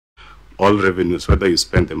all revenues, whether you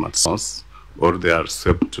spend them at source or they are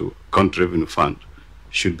swept to county revenue fund,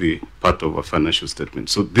 should be part of a financial statement.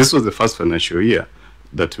 So this was the first financial year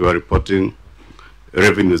that we are reporting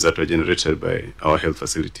revenues that were generated by our health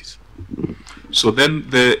facilities. So then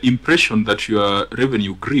the impression that your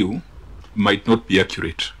revenue grew might not be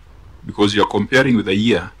accurate, because you're comparing with a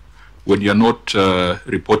year when you're not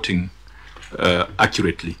reporting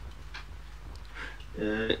accurately.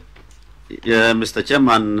 Yeah, Mr.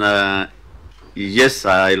 Chairman, yes,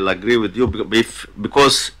 I'll agree with you,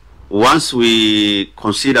 because once we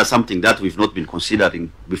consider something that we've not been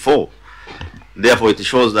considering before, therefore it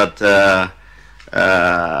shows that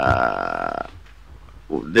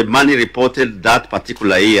the money reported that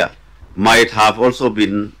particular year might have also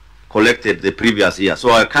been collected the previous year.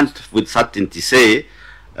 So I can't with certainty say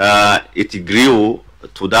it grew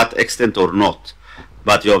to that extent or not,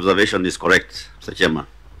 but your observation is correct, Mr. Chairman.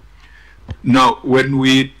 Now, when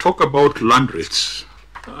we talk about land rates,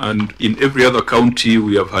 and in every other county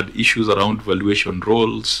we have had issues around valuation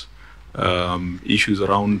rolls, issues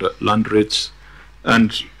around land rates,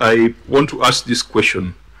 and I want to ask this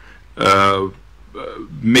question,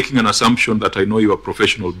 making an assumption that I know your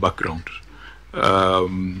professional background.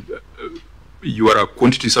 You are a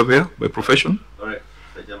quantity surveyor by profession? Correct.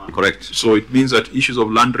 Correct. So it means that issues of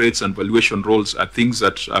land rates and valuation rolls are things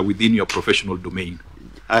that are within your professional domain.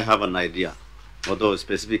 I have an idea, although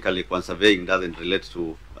specifically surveying doesn't relate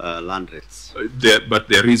to land rates. But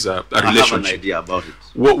there is a relationship. I have an idea about it.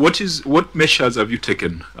 What measures have you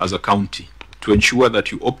taken as a county to ensure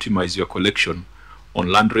that you optimize your collection on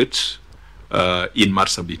land rates in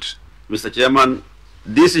Marsabit? Mr. Chairman,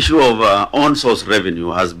 this issue of on-source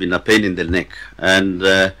revenue has been a pain in the neck, and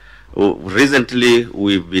recently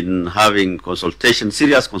we've been having consultation,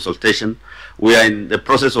 serious consultation. We are in the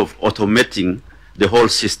process of automating the whole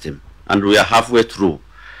system, and we are halfway through.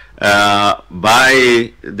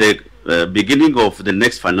 By the beginning of the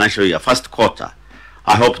next financial year, first quarter,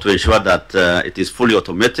 I hope to ensure that it is fully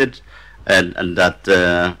automated, and that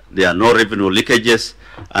there are no revenue leakages,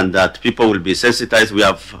 and that people will be sensitized. We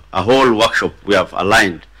have a whole workshop we have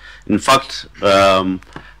aligned. In fact, I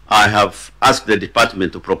have asked the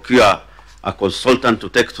department to procure a consultant to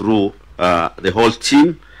take through the whole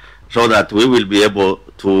team, so that we will be able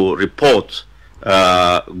to report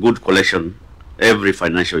good collection every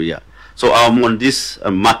financial year. So I'm on this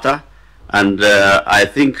matter, and I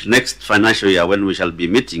think next financial year when we shall be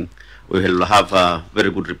meeting, we will have a very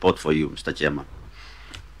good report for you, Mr. Chairman.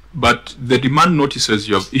 But the demand notices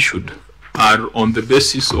you have issued are on the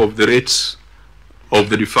basis of the rates of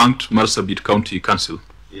the defunct Marsabit County Council.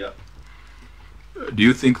 Yeah. Do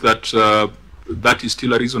you think that that is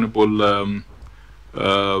still a reasonable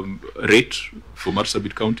rate for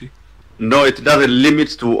Marsabit County? No, it doesn't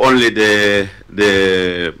limit to only the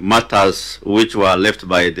matters which were left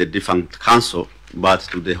by the defunct council, but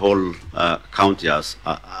to the whole county as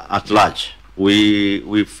at large.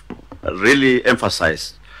 We've really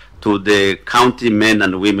emphasized to the county men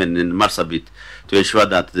and women in Marsabit to ensure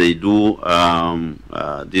that they do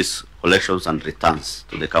these collections and returns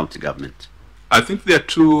to the county government. I think there are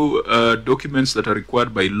two documents that are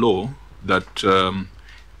required by law that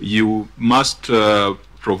you must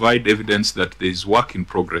provide evidence that there is work in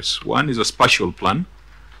progress. One is a spatial plan.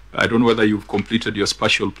 I don't know whether you've completed your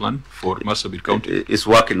spatial plan for Marsabit County. It's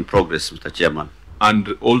work in progress, Mr. Chairman.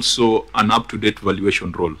 And also an up-to-date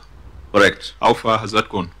valuation roll. Correct. How far has that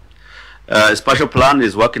gone? Spatial plan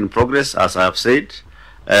is work in progress, as I have said,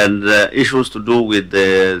 and issues to do with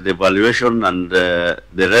the valuation and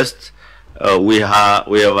the rest, we have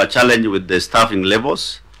a challenge with the staffing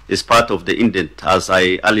levels. It's part of the indent, as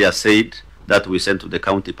I earlier said, that we sent to the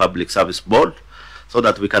County Public Service Board, so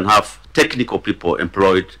that we can have technical people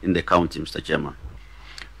employed in the county, Mr. Chairman.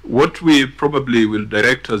 What we probably will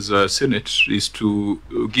direct as a Senate is to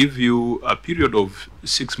give you a period of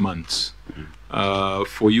 6 months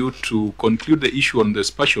for you to conclude the issue on the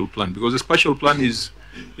spatial plan, because the spatial plan is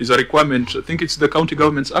a requirement. I think it's the County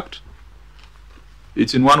Governments Act.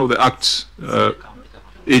 It's in one of the acts.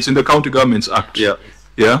 It's in the County Governments Act. Yeah.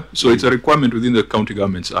 Yeah, so it's a requirement within the County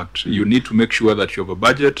Governments Act. You need to make sure that you have a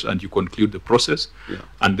budget and you conclude the process,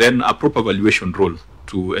 and then a proper valuation role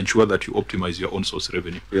to ensure that you optimize your own source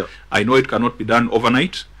revenue. Yeah. I know it cannot be done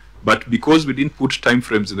overnight, but because we didn't put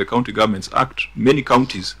timeframes in the County Governments Act, many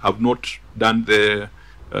counties have not done the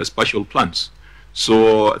spatial plans.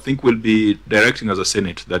 So I think we'll be directing as a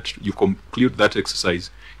Senate that you conclude that exercise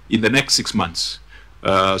in the next 6 months,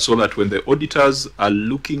 so that when the auditors are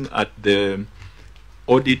looking at the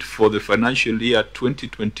audit for the financial year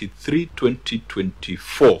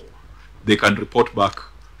 2023-2024, they can report back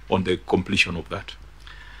on the completion of that.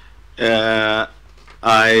 I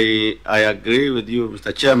agree with you,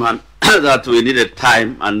 Mr. Chairman, that we needed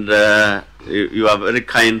time, and you are very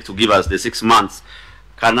kind to give us the 6 months.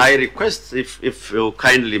 Can I request if you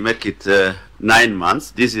kindly make it 9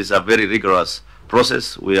 months? This is a very rigorous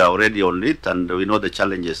process. We are already on it, and we know the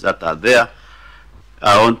challenges that are there.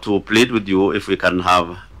 I want to plead with you if we can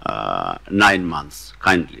have 9 months,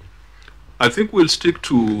 kindly. I think we'll stick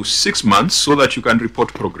to 6 months so that you can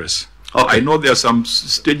report progress. Okay. I know there are some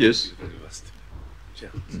stages.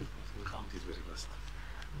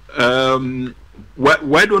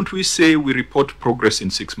 Why don't we say we report progress in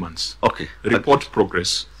 6 months? Okay. Report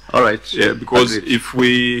progress. All right. Yeah, because Agreed. if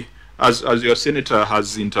we, as your senator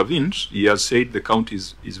has intervened, he has said the county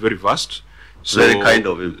is very vast. So, Very kind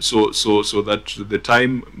of him. So that the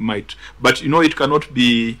time might, but you know, it cannot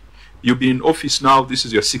be. You've been in office now. This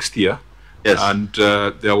is your 6th year. Yes. And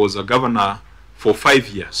there was a governor for 5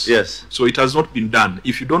 years. Yes. So it has not been done.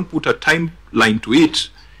 If you don't put a timeline to it,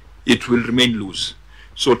 it will remain loose.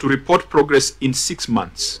 So to report progress in 6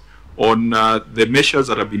 months on the measures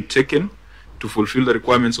that have been taken to fulfill the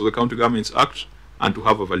requirements of the County Governments Act and to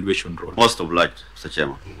have a valuation role. Most obliged, Mr.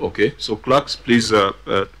 Chairman. Okay. So clerks, please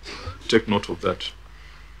take note of that.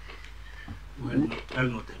 Well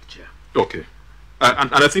noted, Chair. Okay.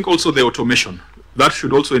 And I think also the automation. That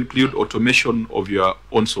should also include automation of your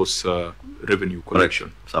on-source revenue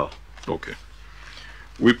collection. So, Okay.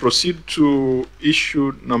 We proceed to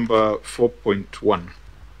issue number 4.1.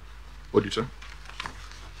 Auditor.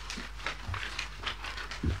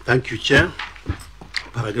 Thank you, Chair.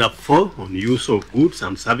 Paragraph 4 on use of goods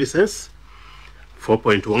and services.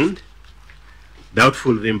 4.1,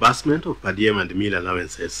 doubtful reimbursement of per diem and meal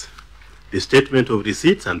allowances. The statement of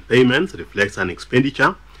receipts and payments reflects an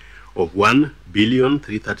expenditure of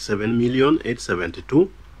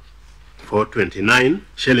 1,337,872,429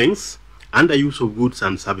 shillings under use of goods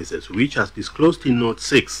and services, which, as disclosed in Note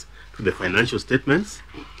 6 to the financial statements,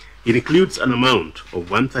 it includes an amount of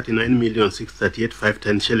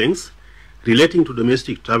 139,638,510 shillings relating to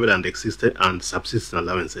domestic travel and subsistence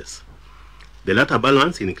allowances. The latter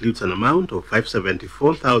balance includes an amount of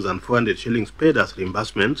 574,400 shillings paid as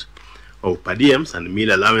reimbursement of per diems and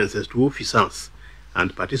meal allowances to officers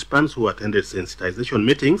and participants who attended sensitization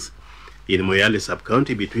meetings in Moyale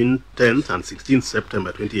Sub-County between 10th and 16th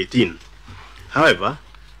September 2018. However,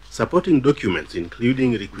 supporting documents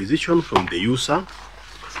including requisition from the user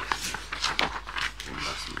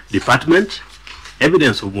department,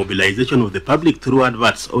 evidence of mobilization of the public through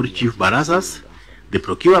adverts or chief barazas, the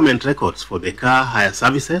procurement records for the car hire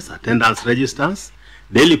services, attendance registers,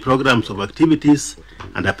 daily programs of activities,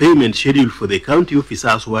 and a payment schedule for the county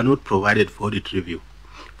officers who are not provided for audit review.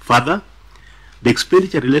 Further, the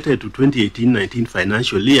expenditure related to 2018-19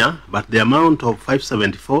 financial year, but the amount of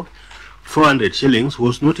 574,400 shillings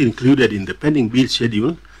was not included in the pending bill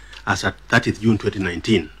schedule as at 30th June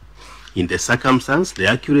 2019. In the circumstance, the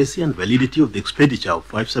accuracy and validity of the expenditure of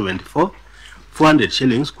 574,400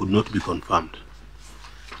 shillings could not be confirmed.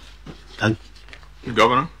 Thank you.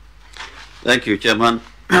 Governor. Thank you, Chairman.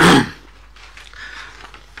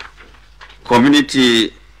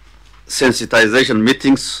 Community sensitization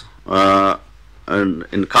meetings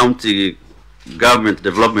in county government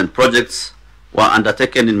development projects were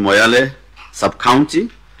undertaken in Moyale Sub-County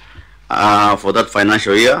for that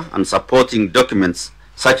financial year, and supporting documents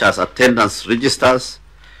such as attendance registers,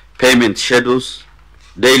 payment schedules,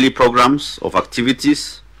 daily programs of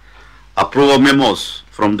activities, approval memos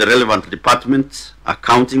from the relevant department,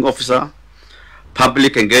 accounting officer,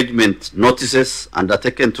 public engagement notices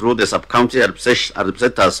undertaken through the Sub-County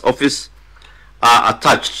Administrator's Office are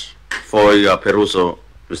attached for your perusal,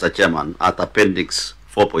 Mr. Chairman, at Appendix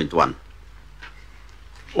 4.1.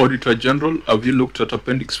 Auditor General, have you looked at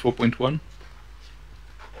Appendix 4.1?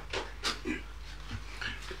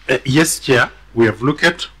 Yes, Chair. We have looked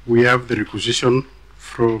at. We have the requisition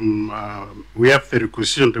from. We have the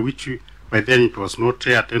requisition which by then it was not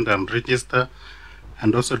attend and register,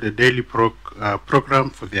 and also the daily program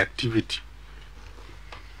for the activity.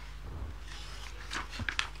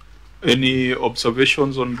 Any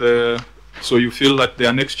observations on the? So you feel that the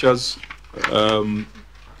annexures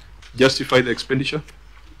justify the expenditure?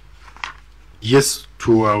 Yes,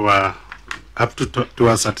 to our to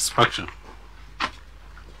our satisfaction.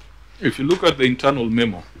 If you look at the internal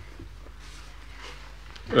memo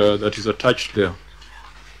that is attached there,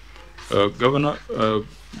 Governor,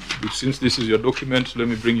 since this is your document, let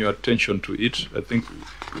me bring your attention to it. I think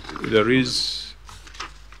there is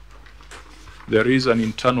an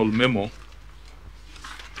internal memo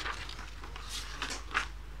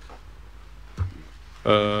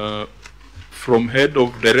from head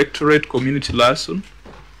of Directorate Community Liaison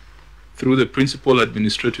through the Principal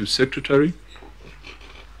Administrative Secretary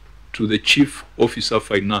to the Chief Officer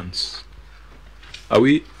Finance. Are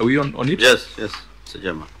we on it? Yes, yes, Mr.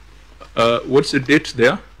 Chairman. What's the date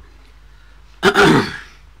there?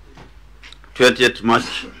 20th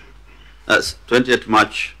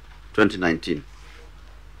March 2019.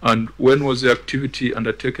 And when was the activity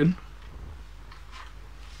undertaken?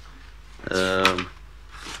 What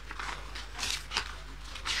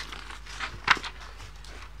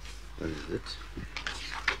is it?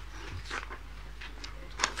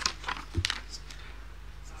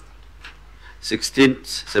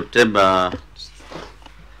 September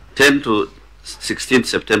 10 to 16th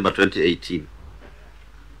September 2018.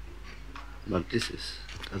 But this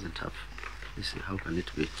doesn't have. How can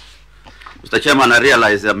it be? Mr. Chairman, I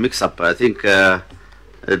realize a mix-up. I think there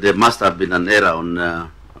must have been an error on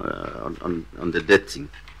the dating.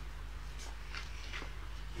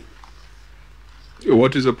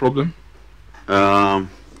 What is the problem? The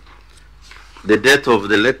date of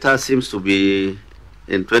the letter seems to be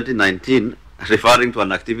in 2019, referring to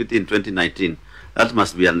an activity in 2019. That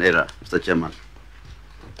must be an error, Mr. Chairman.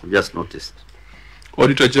 I've just noticed.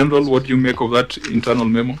 Auditor General, what do you make of that internal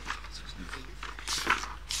memo?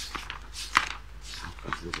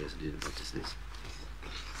 What is this?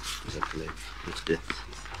 Exactly. Which date?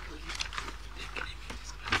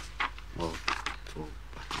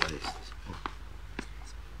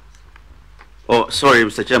 Oh, sorry,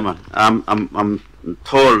 Mr. Chairman. I'm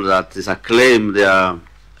told that there's a claim they are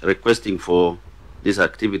requesting for this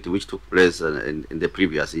activity which took place in the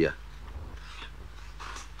previous year.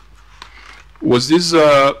 Was this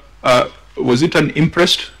was it an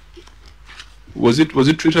imprest? Was it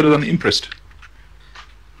treated as an imprest?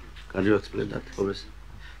 Can you explain that for us?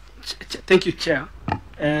 Thank you, Chair.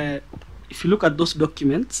 If you look at those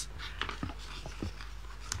documents,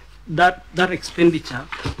 that expenditure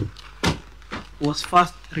was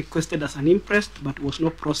first requested as an imprest, but was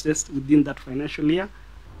not processed within that financial year,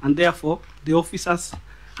 and therefore the officers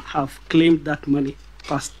have claimed that money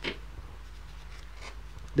past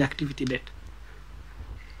the activity date.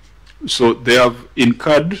 So they have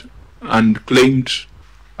incurred and claimed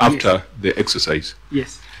after Yes. the exercise.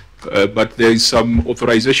 Yes. But there is some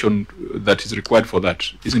authorization that is required for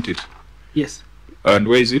that, isn't it? Yes. And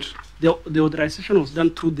where is it? The authorization was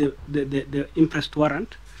done through the imprest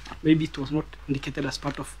warrant. Maybe it was not indicated as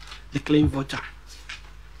part of the claim voucher.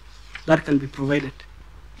 That can be provided,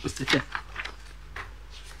 Mr. Chair.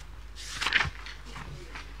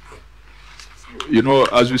 You know,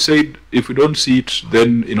 as we said, if we don't see it,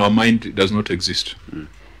 then in our mind it does not exist.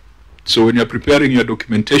 So when you're preparing your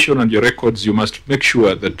documentation and your records, you must make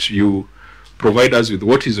sure that you provide us with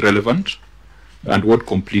what is relevant and what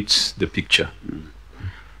completes the picture.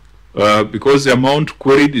 Because the amount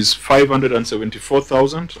queried is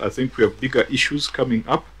 574,000, I think we have bigger issues coming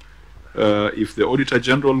up. If the Auditor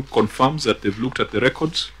General confirms that they've looked at the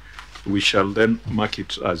records, we shall then mark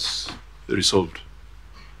it as resolved.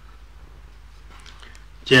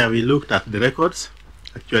 Chair, we looked at the records.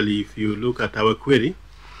 Actually, if you look at our query,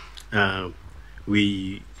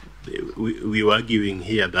 we were giving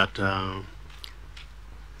here that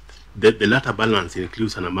the latter balance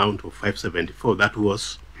includes an amount of 574 that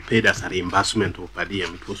was paid as a reimbursement of per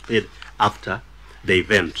diem. It was paid after the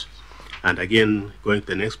event. And again, going to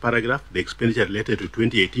the next paragraph, the expenditure related to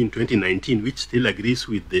 2018-2019, which still agrees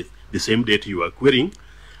with the same date you are querying,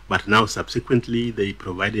 but now subsequently they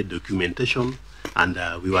provided documentation, and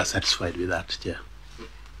we were satisfied with that, Chair.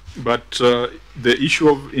 But the issue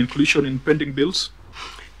of inclusion in pending bills?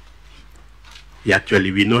 Yeah,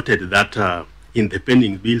 actually, we noted that in the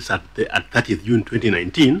pending bills at 30th June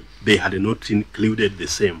 2019, they had not included the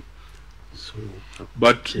same. So,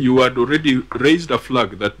 But you had already raised a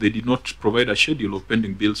flag that they did not provide a schedule of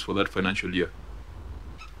pending bills for that financial year.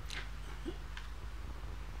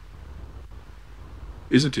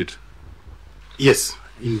 Isn't it? Yes,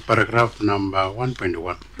 in paragraph number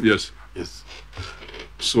 1.1. Yes. Yes.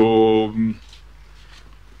 So,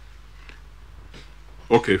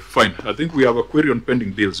 okay, fine. I think we have a query on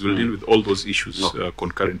pending bills. We'll deal with all those issues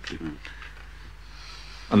concurrently.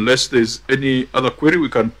 Unless there's any other query, we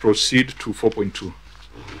can proceed to 4.2.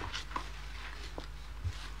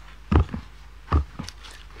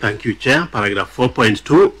 thank you, Chair. Paragraph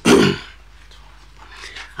 4.2.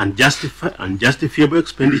 Unjustifiable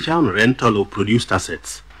expenditure on rental of produced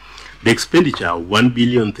assets. The expenditure of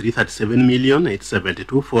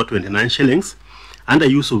 1,337,872,429 shillings under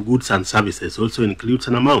use of goods and services also includes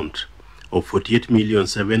an amount of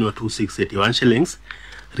 48,702,681 shillings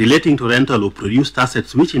relating to rental of produced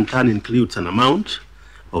assets, which in turn includes an amount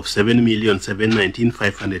of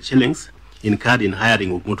 7,719,500 shillings incurred in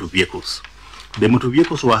hiring of motor vehicles. The motor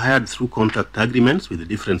vehicles were hired through contract agreements with the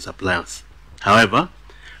different suppliers. However,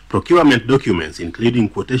 procurement documents, including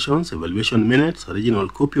quotations, evaluation minutes, original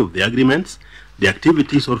copy of the agreements, the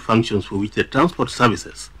activities or functions for which the transport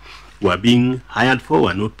services were being hired for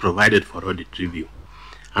were not provided for audit review.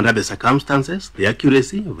 Under the circumstances, the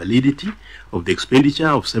accuracy, validity of the expenditure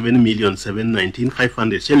of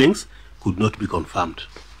 7,719,500 shillings could not be confirmed.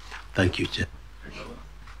 Thank you, Chair.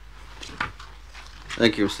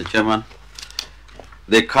 Thank you, Mr. Chairman.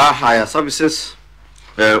 The car hire services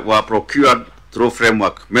were procured through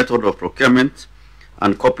framework method of procurement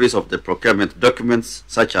and copies of the procurement documents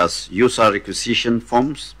such as user requisition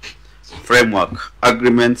forms, framework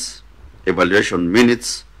agreements, evaluation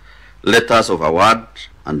minutes, letters of award,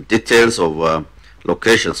 and details of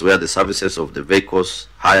locations where the services of the vehicles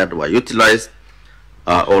hired were utilized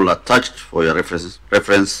are all attached for your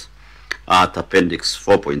reference at Appendix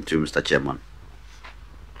 4.2, Mr. Chairman.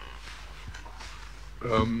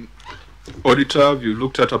 Auditor, have you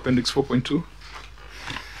looked at Appendix 4.2?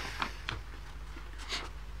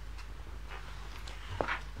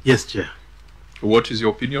 Yes, Chair. What is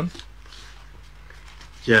your opinion?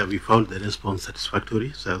 Chair, we found the response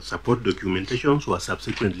satisfactory, so support documentations were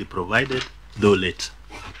subsequently provided, though late.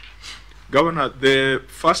 Governor, the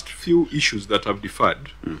first few issues that have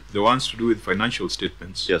deferred, the ones to do with financial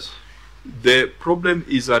statements, Yes. the problem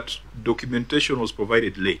is that documentation was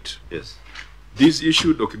provided late. Yes. This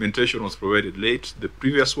issue, documentation was provided late. The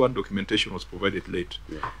previous one, documentation was provided late.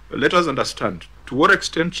 Yeah. Let us understand, to what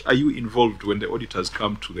extent are you involved when the auditors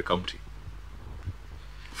come to the county?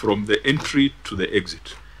 From the entry to the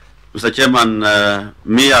exit? Mr. Chairman,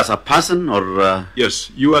 me as a person or... Yes,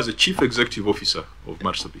 you as a Chief Executive Officer of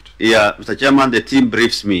Marsabit. Yeah, Mr. Chairman, the team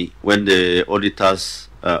briefs me when the auditors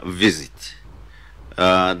visit.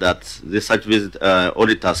 That such visit,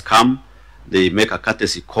 auditors come, they make a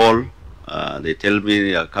courtesy call, they tell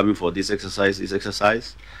me they are coming for this exercise,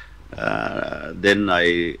 then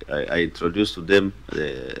I introduce to them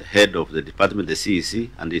the head of the department, the CEC,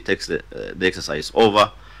 and he takes the exercise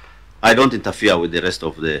over. I don't interfere with the rest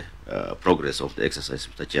of the progress of the exercise,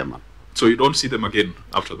 Mr. Chairman. So you don't see them again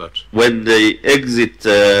after that? When they exit,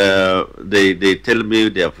 they tell me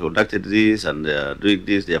they have conducted this and they are doing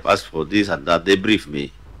this, they have asked for this and that, they brief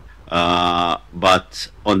me. But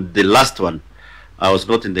on the last one, I was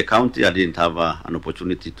not in the county, I didn't have an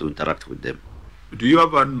opportunity to interact with them. Do you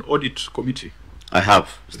have an audit committee? I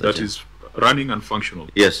have, Mr. That Chair. is running and functional?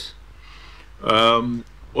 Yes.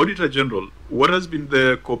 Auditor General, what has been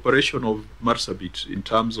the cooperation of Marsabit in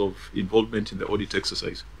terms of involvement in the audit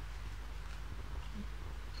exercise?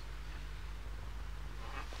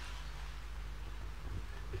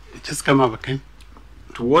 Just come up again.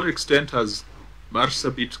 To what extent has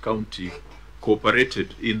Marsabit County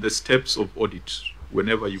cooperated in the steps of audit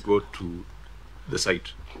whenever you go to the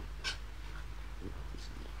site?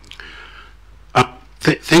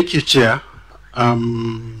 Thank you, Chair.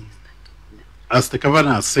 As the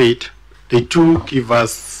Governor has said, they do give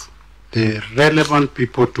us the relevant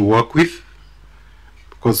people to work with,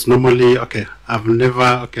 because normally, I've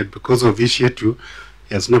never, because of issue,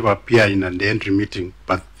 he has never appeared in an entry meeting,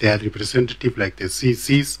 but their representative like the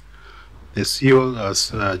CCs, the CEO,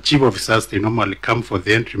 as chief officers, they normally come for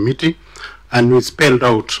the entry meeting, and we spelled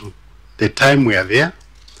out the time we are there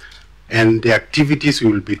and the activities we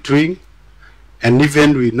will be doing, and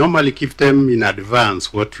even we normally give them in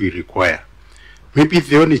advance what we require. Maybe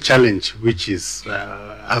the only challenge which is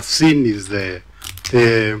I've seen is the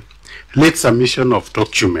late submission of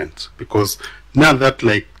documents, because now that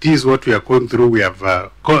like this is what we are going through, we have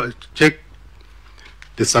checked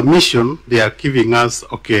the submission they are giving us.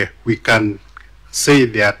 We can say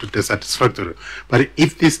they are to the satisfactory, but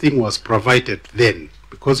if this thing was provided then,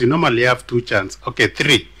 because you normally have two chances,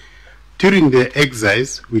 three. During the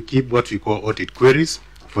exercise, we keep what we call audit queries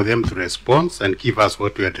for them to respond and give us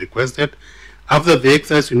what we had requested. After the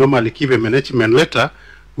exercise, we normally give a management letter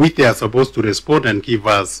which they are supposed to respond and give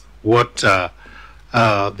us what the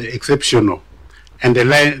exceptional. And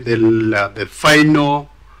the final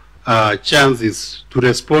chance is to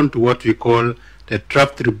respond to what we call the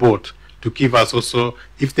draft report, to give us also,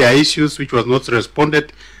 if there are issues which was not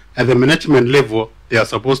responded at the management level, they are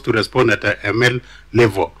supposed to respond at the ML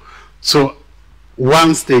level. So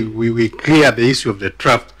once we clear the issue of the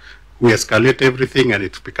draft, we escalate everything and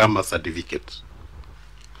it becomes a certificate.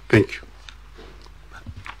 Thank you.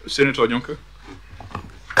 Senator Onyonka?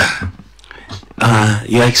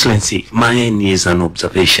 Your Excellency, mine is an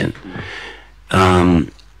observation.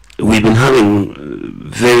 We've been having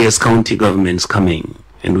various county governments coming,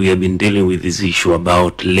 and we have been dealing with this issue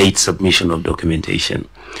about late submission of documentation.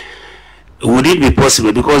 would it be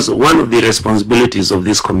possible, because one of the responsibilities of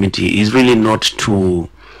this committee is really not to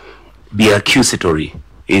be accusatory,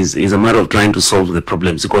 is a matter of trying to solve the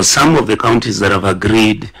problems, because some of the counties that have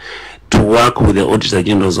agreed to work with the Auditor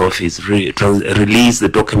General's office, release the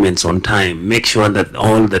documents on time, make sure that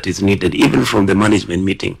all that is needed, even from the management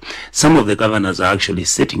meeting, some of the governors are actually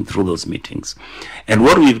sitting through those meetings. And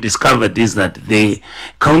what we've discovered is that the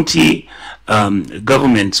county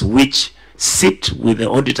governments which sit with the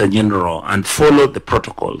Auditor General and follow the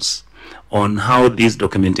protocols on how this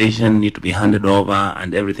documentation need to be handed over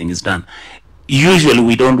and everything is done, usually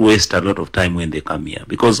we don't waste a lot of time when they come here,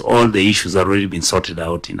 because all the issues have already been sorted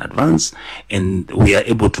out in advance and we are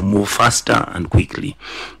able to move faster and quickly.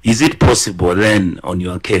 Is it possible then, on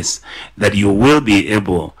your case, that you will be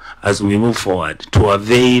able, as we move forward, to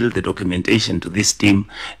avail the documentation to this team,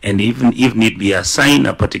 and even if need be, assign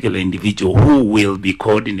a particular individual who will be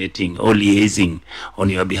coordinating or liaising on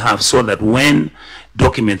your behalf, so that when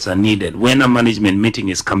documents are needed, when a management meeting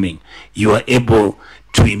is coming, you are able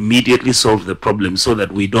to immediately solve the problem, so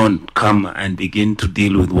that we don't come and begin to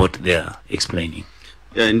deal with what they're explaining?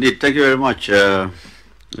 Yeah, indeed. Thank you very much,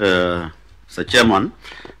 Mr. Chairman.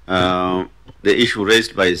 The issue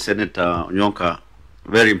raised by Senator Onyonka,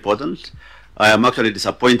 very important. I am actually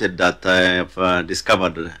disappointed that I have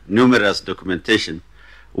discovered numerous documentation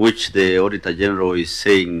which the Auditor General is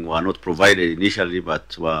saying were not provided initially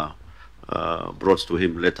but were brought to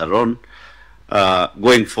him later on.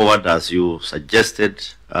 Going forward, as you suggested,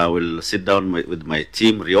 I will sit down with my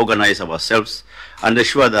team, reorganize ourselves, and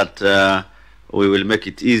ensure that we will make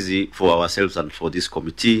it easy for ourselves and for this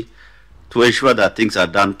committee to ensure that things are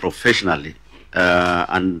done professionally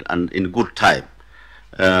and in good time.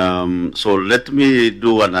 So let me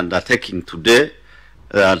do an undertaking today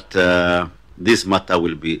that this matter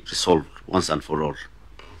will be resolved once and for all.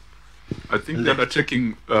 I think the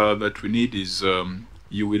undertaking that we need is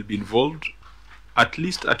you will be involved at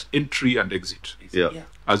least at entry and exit. Yeah.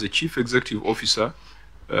 As a chief executive officer,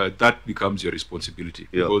 that becomes your responsibility.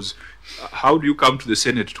 Yeah. Because how do you come to the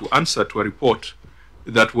Senate to answer to a report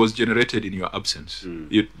that was generated in your absence?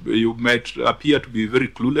 You might appear to be very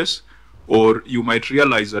clueless, or you might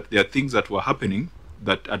realize that there are things that were happening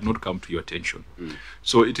that had not come to your attention.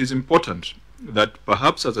 So it is important that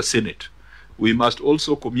perhaps as a Senate, we must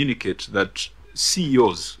also communicate that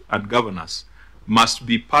CEOs and governors must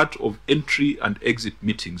be part of entry and exit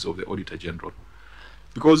meetings of the Auditor General.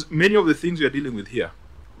 Because many of the things we are dealing with here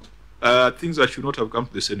are things that should not have come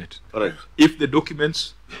to the Senate. Right. If the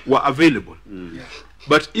documents were available.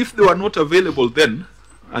 But if they were not available then,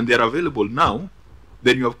 and they are available now,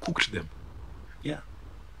 then you have cooked them. Yeah.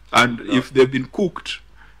 And if they've been cooked,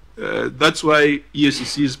 that's why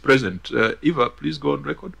EACC is present. Eva, please go on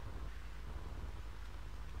record.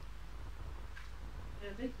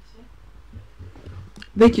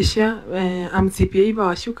 Thank you, Chair. I'm CPA Eva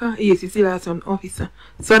Washuka, EACC Liaison Officer.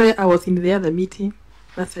 Sorry, I was in the other meeting.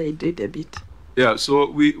 That's why I did a bit. Yeah,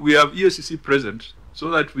 so we have EACC present so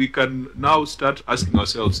that we can now start asking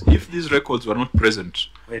ourselves, if these records were not present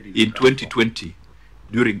in 2020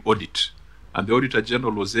 during audit, and the Auditor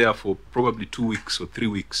General was there for probably 2 weeks or 3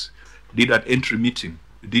 weeks, did an entry meeting,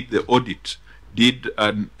 did the audit, did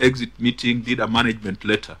an exit meeting, did a management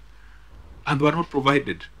letter, and were not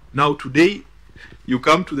provided. Now today, you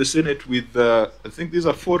come to the Senate with, I think these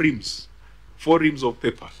are 4 reams of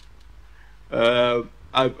paper.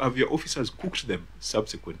 Have your officers cooked them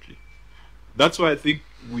subsequently? That's why I think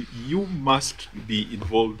you must be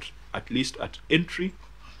involved at least at entry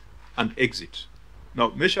and exit. Now,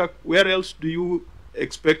 Meshach, where else do you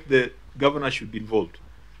expect the governor should be involved?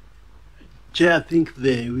 Chair, I think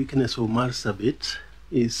the weakness of Marsabit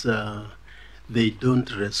is they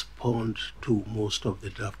don't respond to most of the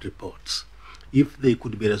draft reports. If they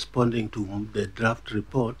could be responding to the draft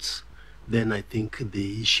reports, then I think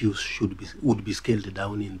the issues would be scaled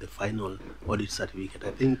down in the final audit certificate.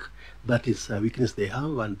 I think that is a weakness they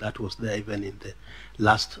have, and that was there even in the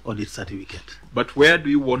last audit certificate. But where do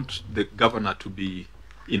you want the governor to be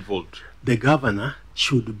involved? The governor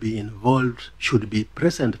should be involved, should be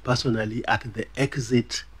present personally at the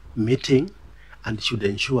exit meeting, and should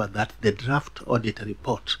ensure that the draft audit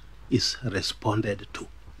report is responded to,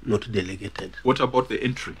 not delegated. What about the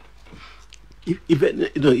entry? Even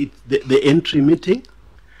the entry meeting,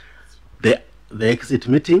 the exit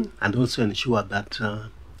meeting, and also ensure that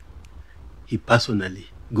he personally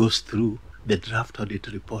goes through the draft audit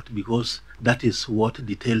report, because that is what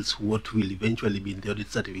details what will eventually be in the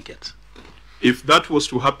audit certificate. If that was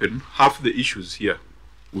to happen, half the issues here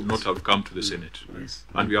would not have come to the Senate,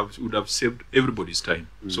 and we would have saved everybody's time.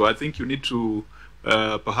 So I think you need to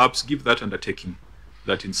perhaps give that undertaking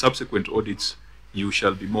that in subsequent audits you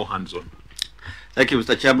shall be more hands-on. Thank you,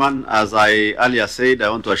 Mr. Chairman. As I earlier said, I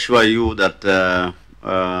want to assure you that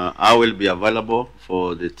I will be available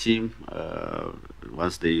for the team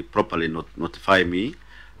once they properly notify me,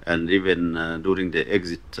 and even during the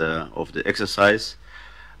exit of the exercise.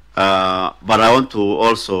 But I want to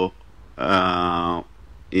also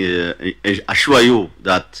assure you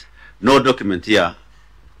that no document here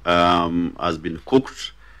has been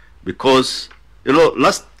cooked, because, you know,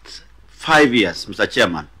 last 5 years, Mr.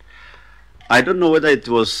 Chairman, I don't know whether it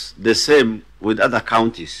was the same with other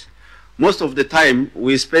counties. Most of the time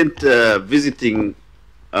we spent visiting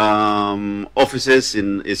offices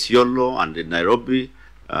in Isiolo and in Nairobi,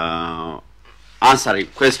 answering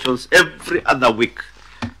questions every other week,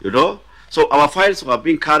 you know. So our files were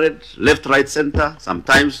being carried left, right, center.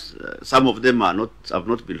 Sometimes some of them have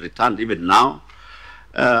not been returned even now.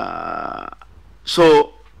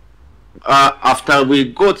 After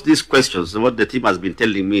we got these questions, what the team has been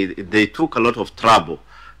telling me, they took a lot of trouble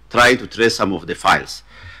trying to trace some of the files.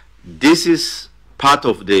 This is part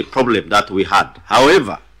of the problem that we had.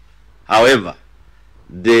 However,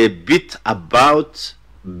 the bit about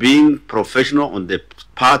being professional on the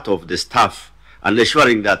part of the staff and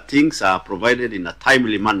ensuring that things are provided in a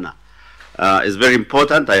timely manner is very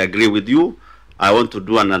important. I agree with you. I want to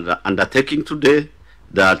do an undertaking today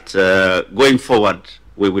that going forward,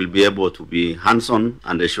 we will be able to be hands-on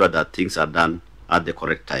and ensure that things are done at the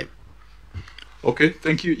correct time. Okay,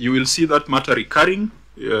 thank you. You will see that matter recurring.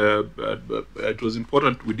 It was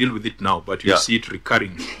important we deal with it now, but you see it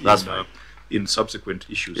recurring in subsequent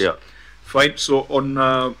issues. Yeah. Fine. So on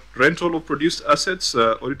rental of produced assets,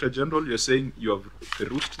 Auditor General, you're saying you have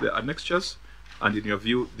perused the annexures, and in your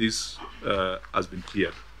view, this has been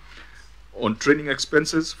cleared. On training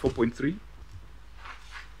expenses, 4.3.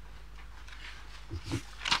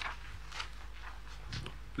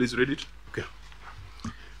 Please read it. Okay.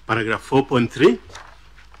 Paragraph 4.3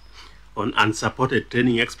 on unsupported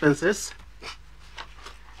training expenses.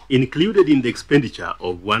 Included in the expenditure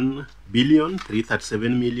of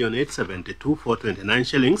 1,337,872,429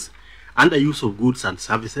 shillings under use of goods and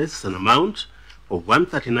services is an amount of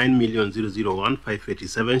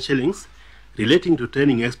 139,001,587 shillings relating to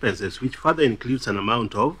training expenses, which further includes an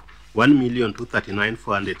amount of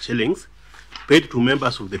 1,239,400 shillings paid to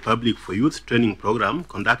members of the public for youth training program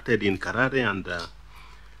conducted in Karare and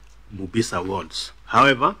Mubisa wards.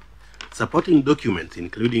 However, supporting documents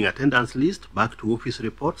including attendance list, back to office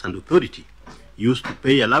reports and authority used to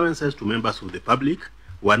pay allowances to members of the public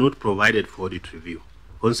were not provided for audit review.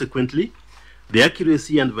 Consequently, the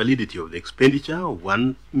accuracy and validity of the expenditure of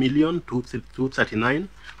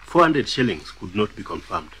 1,239,400 shillings could not be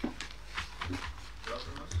confirmed.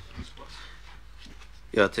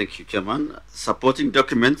 Yeah, thank you, Chairman. Supporting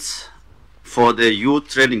documents for the youth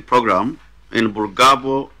training program in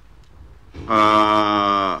Bulgabo,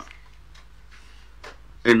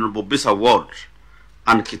 in Bubisa ward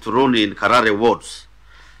and Kituruni in Karare wards,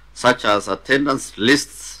 such as attendance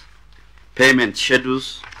lists, payment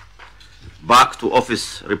schedules, back to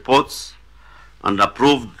office reports, and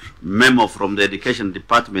approved memo from the Education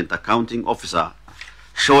Department accounting officer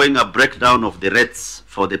showing a breakdown of the rates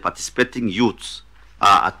for the participating youths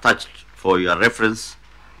are attached for your reference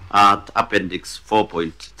at Appendix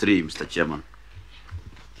 4.3, Mr. Chairman.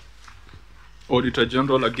 Auditor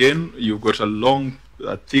General, again, you've got a long,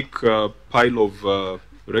 thick pile of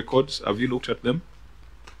records. Have you looked at them?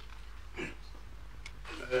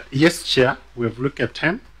 Yes, Chair, we have looked at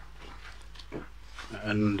them.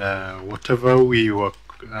 And whatever we were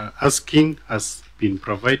asking has been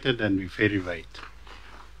provided and we verified.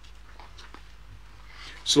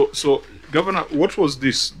 So, Governor, what was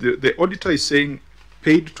this? The auditor is saying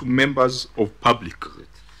paid to members of public.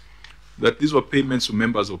 That these were payments to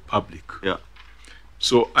members of public. Yeah.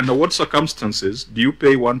 So, under what circumstances do you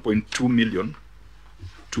pay 1.2 million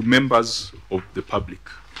to members of the public?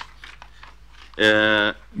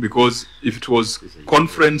 Because if it was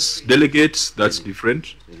conference delegates, that's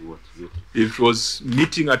different. If it was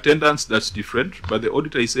meeting attendance, that's different. But the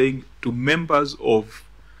auditor is saying to members of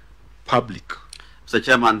public. Mr.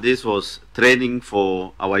 Chairman, this was training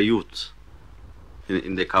for our youth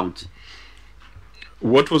in the county.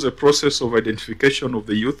 What was the process of identification of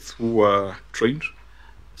the youth who were trained?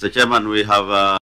 Mr. Chairman, we have